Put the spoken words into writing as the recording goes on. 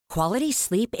Quality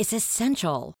sleep is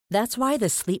essential. That's why the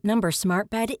Sleep Number Smart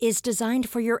Bed is designed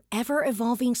for your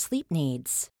ever-evolving sleep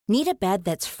needs. Need a bed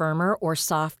that's firmer or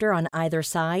softer on either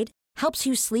side? Helps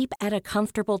you sleep at a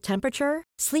comfortable temperature?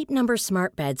 Sleep Number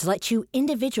Smart Beds let you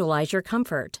individualize your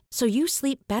comfort, so you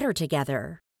sleep better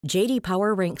together. J.D.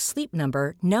 Power ranks Sleep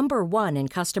Number number 1 in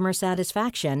customer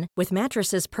satisfaction with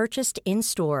mattresses purchased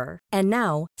in-store. And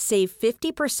now, save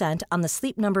 50% on the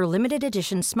Sleep Number Limited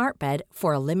Edition Smart Bed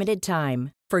for a limited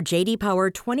time. For J.D. Power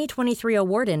 2023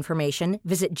 award information,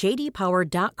 visit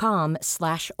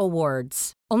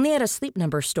jdpower.com/awards. Only at a Sleep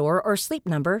Number store or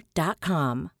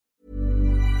sleepnumber.com.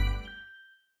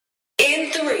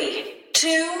 In 3,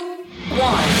 2,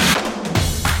 1.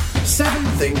 7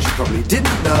 things you probably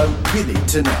didn't know you need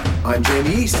to know. I'm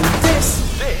Jamie East, and this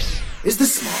is the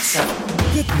Smart 7.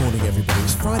 Good morning, everybody.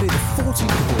 It's Friday the 14th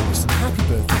of August, and happy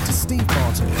birthday to Steve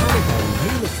Martin, Harry Berry,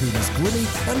 Mila Kunis, Grimmy,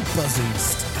 and Buzz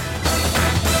East.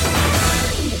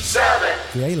 7.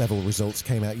 The A-level results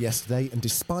came out yesterday, and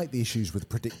despite the issues with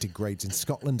predicted grades in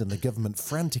Scotland and the government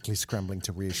frantically scrambling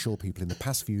to reassure people in the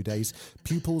past few days,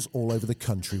 pupils all over the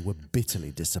country were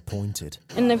bitterly disappointed.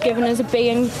 And they've given us a B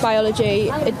in biology,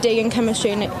 a D in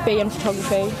chemistry, and a B in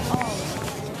photography.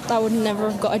 I would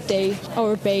never have got a D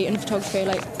or a B in photography.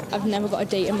 I've never got a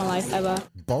D in my life ever.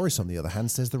 Boris, on the other hand,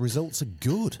 says the results are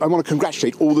good. I want to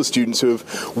congratulate all the students who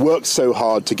have worked so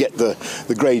hard to get the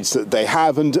grades that they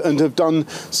have and have done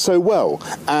so well.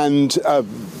 And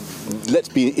let's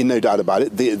be in no doubt about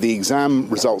it, the exam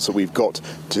results that we've got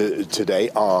today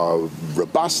are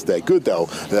robust, they're good,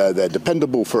 they're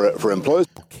dependable for employers.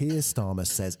 Keir Starmer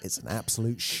says it's an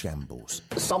absolute shambles.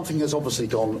 Something has obviously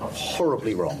gone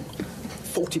horribly wrong.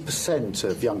 40%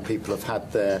 of young people have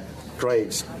had their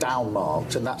grades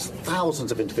down-marked, and that's thousands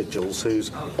of individuals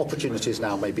whose opportunities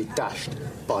now may be dashed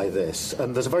by this.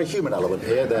 And there's a very human element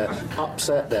here. They're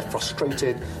upset, they're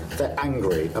frustrated, they're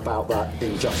angry about that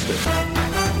injustice.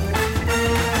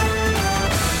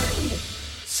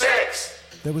 6.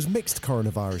 There was mixed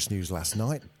coronavirus news last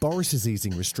night. Boris is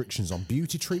easing restrictions on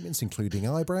beauty treatments, including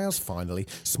eyebrows, finally,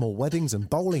 small weddings and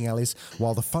bowling alleys,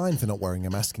 while the fine for not wearing a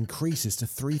mask increases to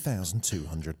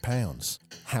 £3,200.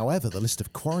 However, the list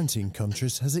of quarantine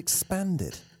countries has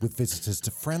expanded, with visitors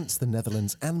to France, the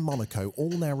Netherlands and Monaco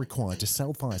all now required to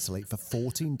self-isolate for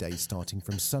 14 days starting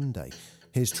from Sunday.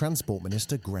 Here's Transport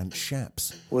Minister Grant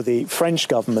Shapps. Well, the French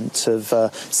government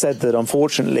have said that,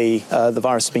 unfortunately, the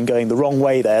virus has been going the wrong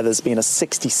way there. There's been a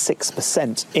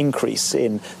 66% increase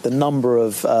in the number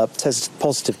of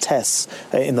positive tests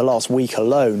in the last week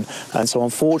alone. And so,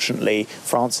 unfortunately,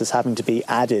 France is having to be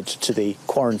added to the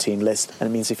quarantine list. And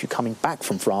it means if you're coming back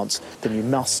from France, then you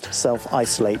must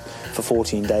self-isolate for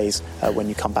 14 days when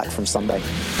you come back from Sunday.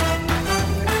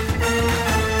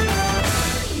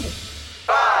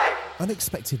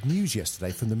 Unexpected news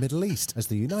yesterday from the Middle East as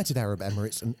the United Arab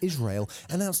Emirates and Israel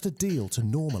announced a deal to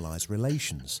normalise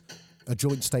relations. A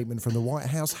joint statement from the White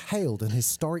House hailed an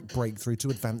historic breakthrough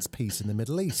to advance peace in the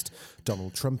Middle East.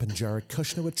 Donald Trump and Jared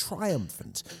Kushner were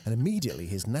triumphant, and immediately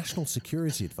his national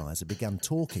security advisor began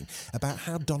talking about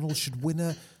how Donald should win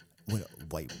a...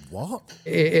 Wait, what?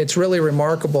 It's really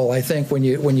remarkable, I think, when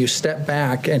you step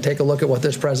back and take a look at what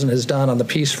this president has done on the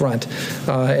peace front.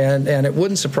 And it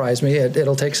wouldn't surprise me.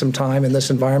 It'll take some time in this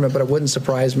environment, but it wouldn't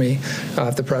surprise me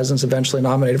if the president's eventually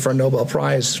nominated for a Nobel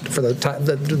Prize for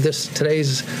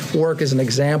today's work is an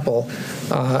example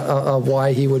of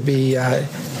why he would be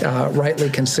rightly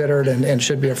considered and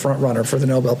should be a front runner for the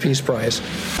Nobel Peace Prize.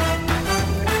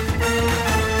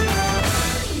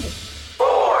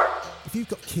 If you've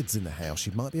got kids in the house,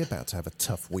 you might be about to have a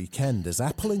tough weekend as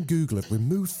Apple and Google have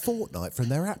removed Fortnite from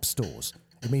their app stores.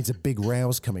 It means a big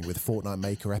row's coming with Fortnite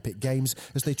maker Epic Games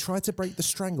as they try to break the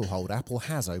stranglehold Apple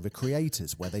has over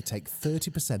creators, where they take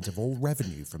 30% of all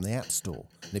revenue from the App Store.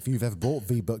 And if you've ever bought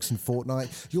V-Bucks in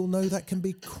Fortnite, you'll know that can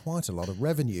be quite a lot of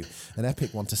revenue, and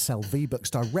Epic want to sell V-Bucks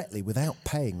directly without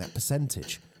paying that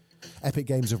percentage. Epic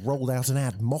Games have rolled out an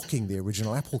ad mocking the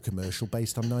original Apple commercial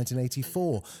based on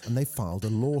 1984, and they've filed a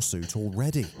lawsuit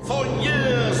already. For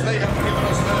years they have given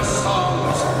us their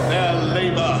songs, their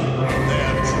labour,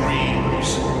 their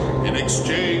dreams. In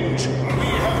exchange, we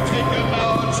have taken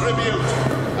our tribute,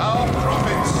 our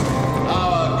profits,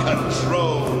 our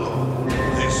control.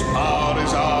 This power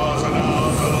is ours and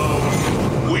ours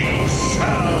alone. We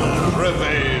shall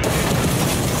prevail.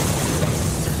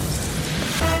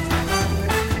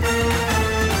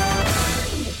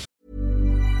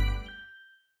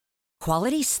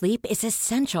 Quality sleep is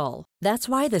essential. That's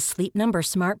why the Sleep Number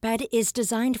Smart Bed is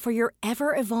designed for your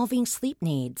ever-evolving sleep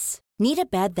needs. Need a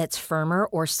bed that's firmer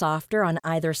or softer on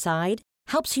either side?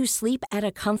 Helps you sleep at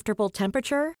a comfortable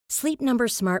temperature? Sleep Number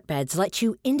Smart Beds let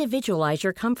you individualize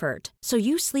your comfort so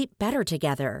you sleep better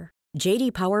together.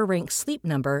 J.D. Power ranks Sleep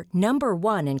Number number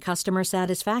 1 in customer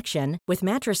satisfaction with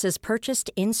mattresses purchased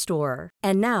in-store.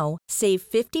 And now, save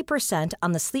 50%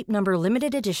 on the Sleep Number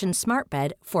Limited Edition Smart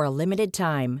Bed for a limited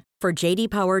time. For J.D.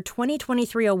 Power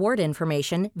 2023 award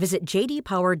information, visit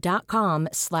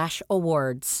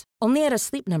jdpower.com/awards. Only at a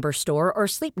Sleep Number store or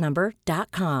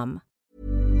sleepnumber.com.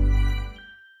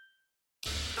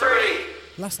 3.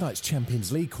 Last night's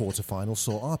Champions League quarter-final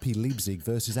saw RB Leipzig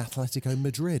versus Atletico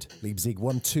Madrid. Leipzig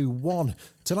won 2-1.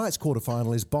 Tonight's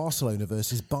quarter-final is Barcelona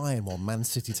versus Bayern, while Man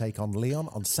City take on Lyon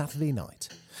on Saturday night.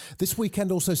 This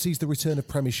weekend also sees the return of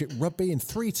Premiership rugby, and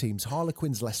 3 teams,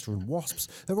 Harlequins, Leicester and Wasps,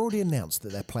 have already announced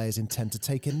that their players intend to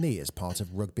take a knee as part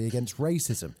of Rugby Against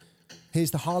Racism. Here's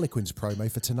the Harlequins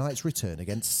promo for tonight's return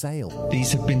against Sale.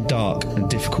 These have been dark and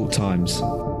difficult times.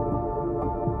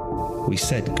 We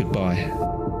said goodbye.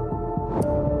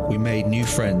 We made new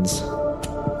friends.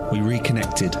 We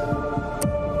reconnected.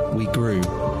 We grew.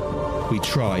 We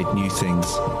tried new things.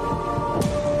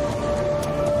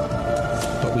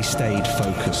 But we stayed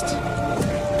focused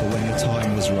for when the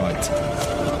time was right.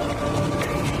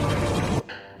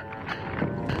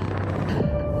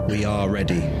 We are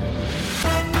ready.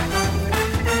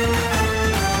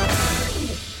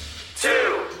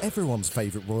 2. Everyone's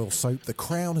favourite royal soap, The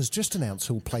Crown, has just announced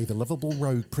who'll play the lovable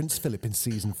rogue Prince Philip in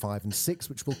Season 5 and 6,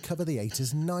 which will cover the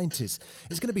 80s and 90s.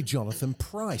 It's going to be Jonathan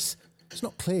Pryce. It's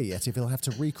not clear yet if he'll have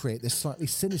to recreate this slightly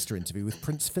sinister interview with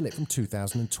Prince Philip from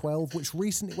 2012, which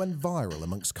recently went viral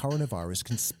amongst coronavirus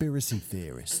conspiracy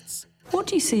theorists. What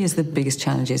do you see as the biggest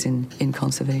challenges in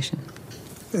conservation?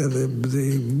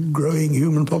 The growing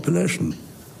human population.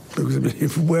 Because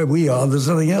if where we are, there's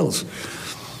nothing else.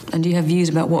 And do you have views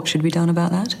about what should be done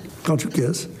about that? Can't you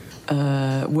guess?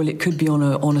 Well, it could be on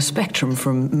a spectrum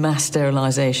from mass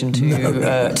sterilisation to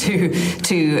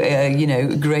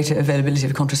greater availability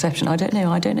of contraception. I don't know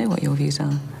what your views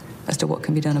are as to what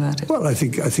can be done about it. Well, I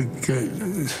think it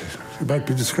might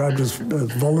be described as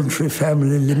voluntary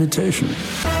family limitation.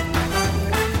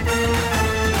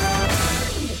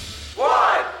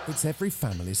 It's every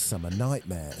family's summer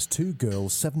nightmare, as 2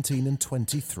 girls, 17 and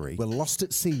 23, were lost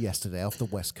at sea yesterday off the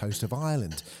west coast of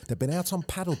Ireland. They'd been out on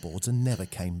paddleboards and never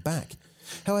came back.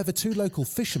 However, 2 local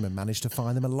fishermen managed to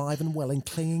find them alive and well and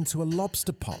clinging to a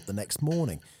lobster pot the next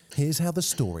morning. Here's how the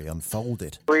story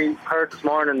unfolded. We heard this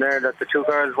morning there that the 2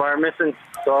 girls were missing,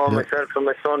 so myself and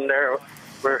my son there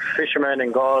were fishermen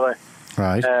in Galway.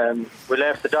 Right. We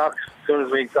left the docks as soon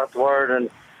as we got the word and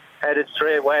headed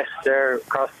straight west there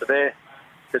across the bay.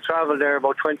 They travelled there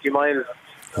about 20 miles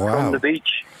from the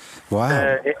beach.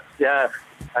 Wow.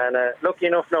 And lucky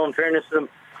enough now, in fairness to them,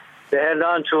 they held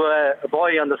on to a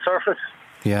buoy on the surface.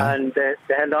 Yeah. And they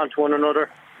held on to one another.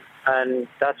 And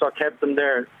that's what kept them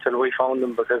there till we found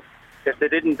them, because if they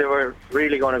didn't, they were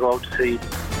really going to go out to sea.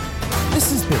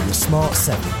 This has been the Smart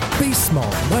 7. Be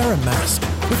smart, wear a mask.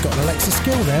 We've got an Alexa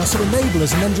skill now, so enable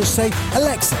us and then just say,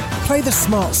 Alexa, play the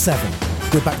Smart 7.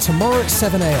 We're back tomorrow at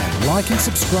 7 a.m. Like and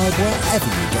subscribe wherever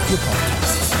you get your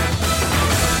podcasts.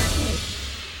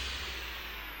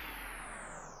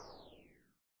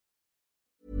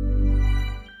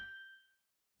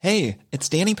 Hey, it's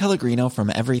Danny Pellegrino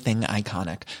from Everything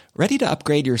Iconic. Ready to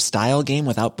upgrade your style game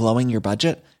without blowing your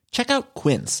budget? Check out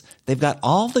Quince. They've got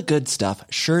all the good stuff,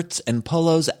 shirts and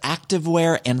polos,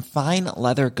 activewear, and fine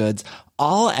leather goods,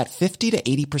 all at 50 to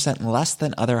 80% less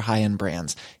than other high-end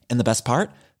brands. And the best part?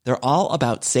 They're all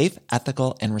about safe,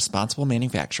 ethical, and responsible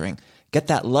manufacturing. Get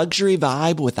that luxury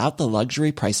vibe without the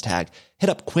luxury price tag.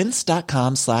 Hit up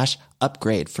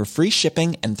quince.com/upgrade for free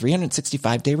shipping and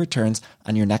 365-day returns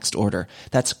on your next order.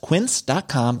 That's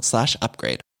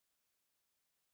quince.com/upgrade.